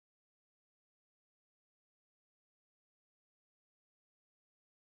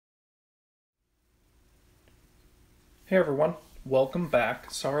Hey everyone, welcome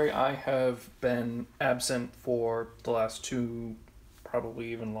back. Sorry I have been absent for the last two,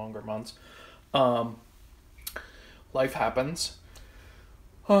 probably even longer months. Um, Life happens.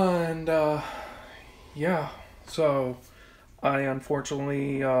 And yeah, so I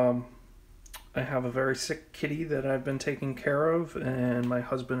unfortunately I have a very sick kitty that I've been taking care of, and my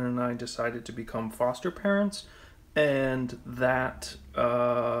husband and I decided to become foster parents, and that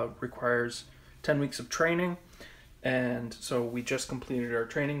requires 10 weeks of training. And so we just completed our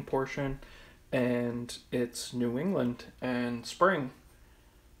training portion, and it's New England and spring.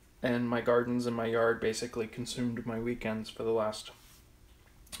 And my gardens and my yard basically consumed my weekends for the last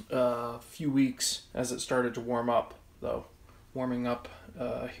few weeks as it started to warm up, though. Warming up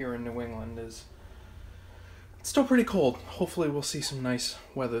here in New England is it's still pretty cold. Hopefully we'll see some nice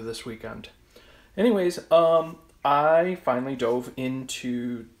weather this weekend. Anyways, I finally dove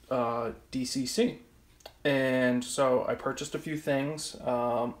into DCC. And so I purchased a few things.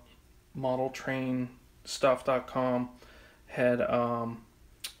 ModelTrainStuff.com had a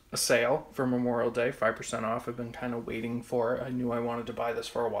sale for Memorial Day, 5% off. I've been kind of waiting for it. I knew I wanted to buy this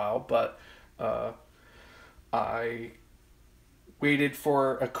for a while, but I waited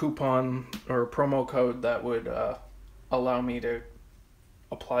for a coupon or a promo code that would allow me to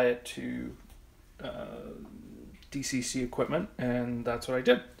apply it to DCC equipment, and that's what I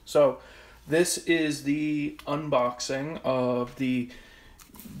did. So this is the unboxing of the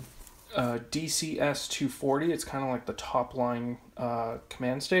DCS240. It's kind of like the top line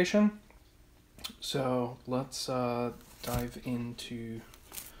command station. So let's dive into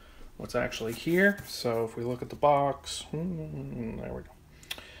what's actually here. So if we look at the box, there we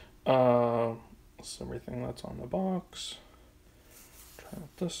go. That's everything that's on the box. Turn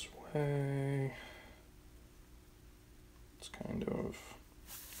it this way. It's kind of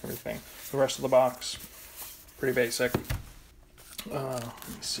everything. The rest of the box, pretty basic. Let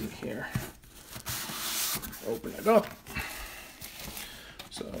me see here. Open it up.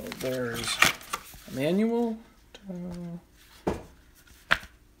 So there's a manual.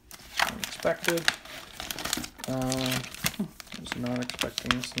 Unexpected. I was not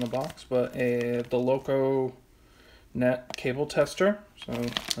expecting this in the box, but the Locomotives cable tester. So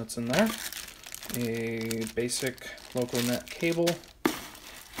that's in there. A basic Locomotives cable.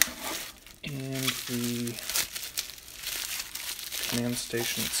 And the command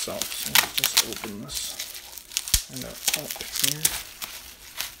station itself. So let's just open this kind of up here.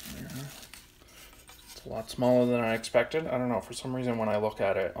 There. It's a lot smaller than I expected. I don't know, for some reason when I look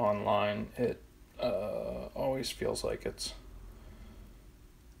at it online, it always feels like it's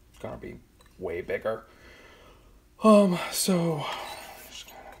gonna be way bigger. So just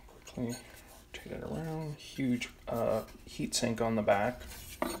kind of quickly rotate it around. Huge heatsink on the back.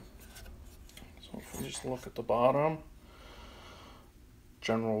 So if we just look at the bottom,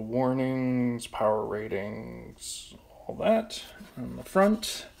 general warnings, power ratings, all that. On the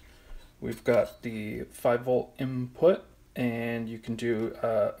front, we've got the 5-volt input, and you can do,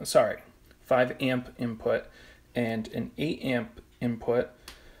 5-amp input and an 8-amp input.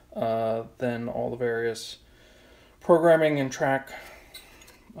 Then all the various programming and track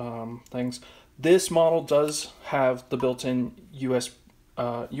things. This model does have the built-in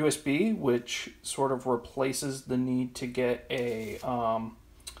USB, which sort of replaces the need to get a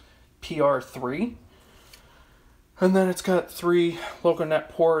PR3. And then it's got 3 Loconet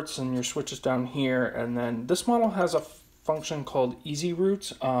ports and your switches down here. And then this model has a function called Easy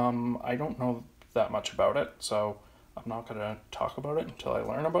Routes. I don't know that much about it, so I'm not going to talk about it until I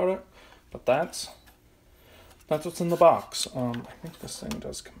learn about it. But that's what's in the box. I think this thing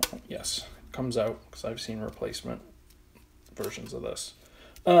does come out. Yes, it comes out because I've seen replacement versions of this.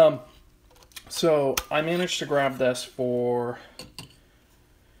 So I managed to grab this for,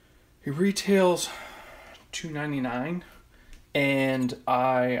 it retails $2.99, and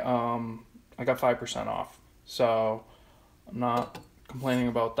I got 5% off. So I'm not complaining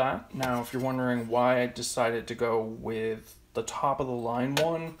about that. Now, if you're wondering why I decided to go with the top of the line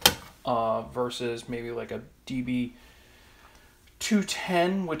one versus maybe like a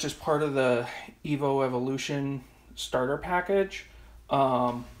DB210, which is part of the Evo Evolution starter package,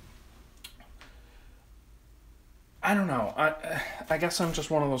 I don't know. I guess I'm just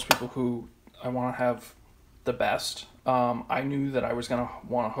one of those people who I want to have the best. I knew that I was going to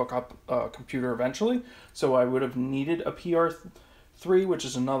want to hook up a computer eventually, so I would have needed a PR3, which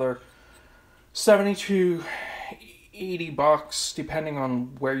is another $70 to $80 depending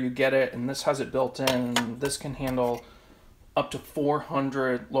on where you get it, and this has it built in. This can handle up to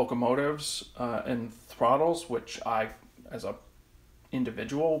 400 locomotives and throttles, which I, as a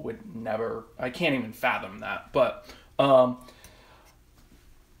individual, would never, I can't even fathom that. But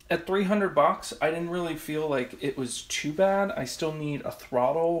At $300, I didn't really feel like it was too bad. I still need a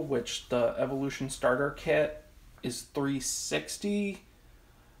throttle, which the Evolution starter kit is $360,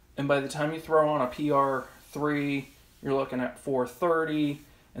 and by the time you throw on a PR3, you're looking at $430.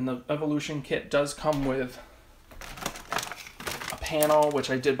 And the Evolution kit does come with a panel, which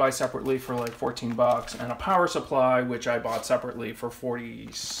I did buy separately for like $14, and a power supply, which I bought separately for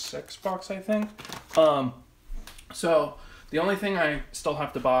 $46, I think. So the only thing I still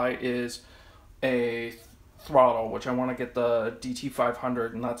have to buy is a throttle, which I want to get the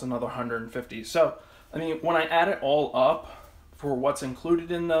DT500, and that's another $150. So, I mean, when I add it all up for what's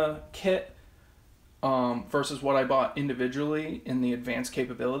included in the kit versus what I bought individually in the advanced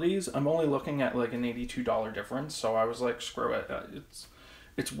capabilities, I'm only looking at like an $82 difference. So I was like, screw it.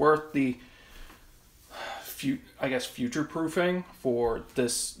 It's worth the, I guess, future-proofing for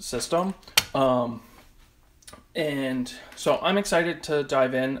this system. And so I'm excited to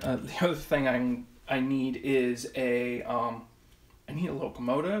dive in. The other thing I need is I need a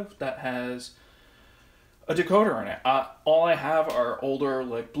Locomotive that has a decoder in it. All I have are older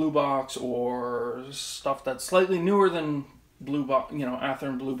like Blue Box or stuff that's slightly newer than Blue Box,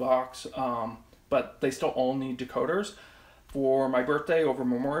 Athearn Blue Box, but they still all need decoders. For my birthday over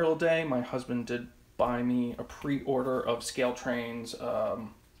Memorial Day, my husband did buy me a pre-order of Scale Train's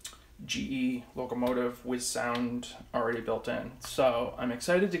GE Locomotive with sound already built in. So I'm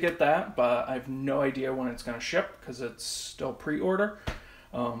excited to get that, but I have no idea when it's going to ship because it's still pre-order.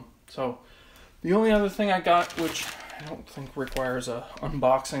 So the only other thing I got, which I don't think requires a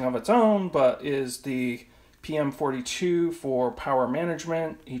unboxing of its own, but is the PM42 for power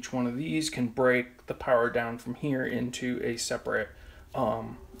management. Each one of these can break the power down from here into a separate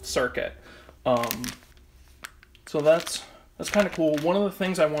circuit. So that's kind of cool. One of the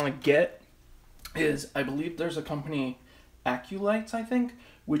things I want to get is, I believe there's a company, Aculights, I think,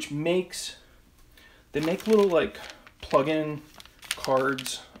 which they make little like plug-in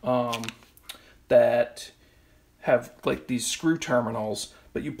cards that have like these screw terminals,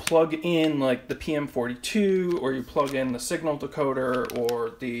 but you plug in like the PM42, or you plug in the signal decoder,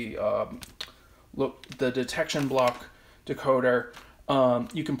 or the detection block decoder.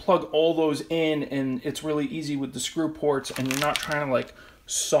 You can plug all those in, and it's really easy with the screw ports, and you're not trying to like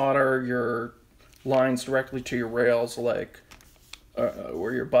solder your lines directly to your rails, like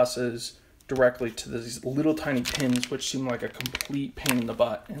or your buses directly to these little tiny pins, which seem like a complete pain in the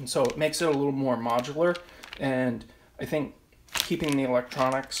butt. And so it makes it a little more modular, and I think keeping the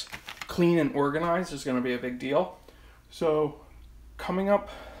electronics clean and organized is going to be a big deal. So coming up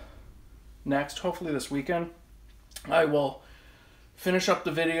next, hopefully this weekend, I will finish up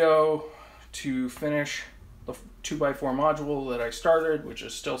the video to finish the 2x4 module that I started, which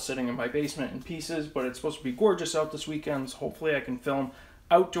is still sitting in my basement in pieces, but it's supposed to be gorgeous out this weekend. So hopefully I can film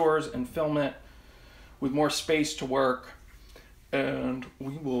outdoors and film it with more space to work, and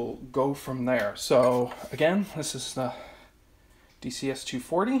we will go from there. So again, this is the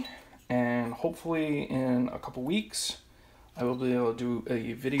DCS240, and hopefully in a couple weeks I will be able to do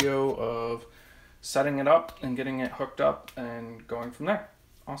a video of setting it up and getting it hooked up and going from there.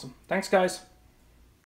 Awesome. Thanks, guys.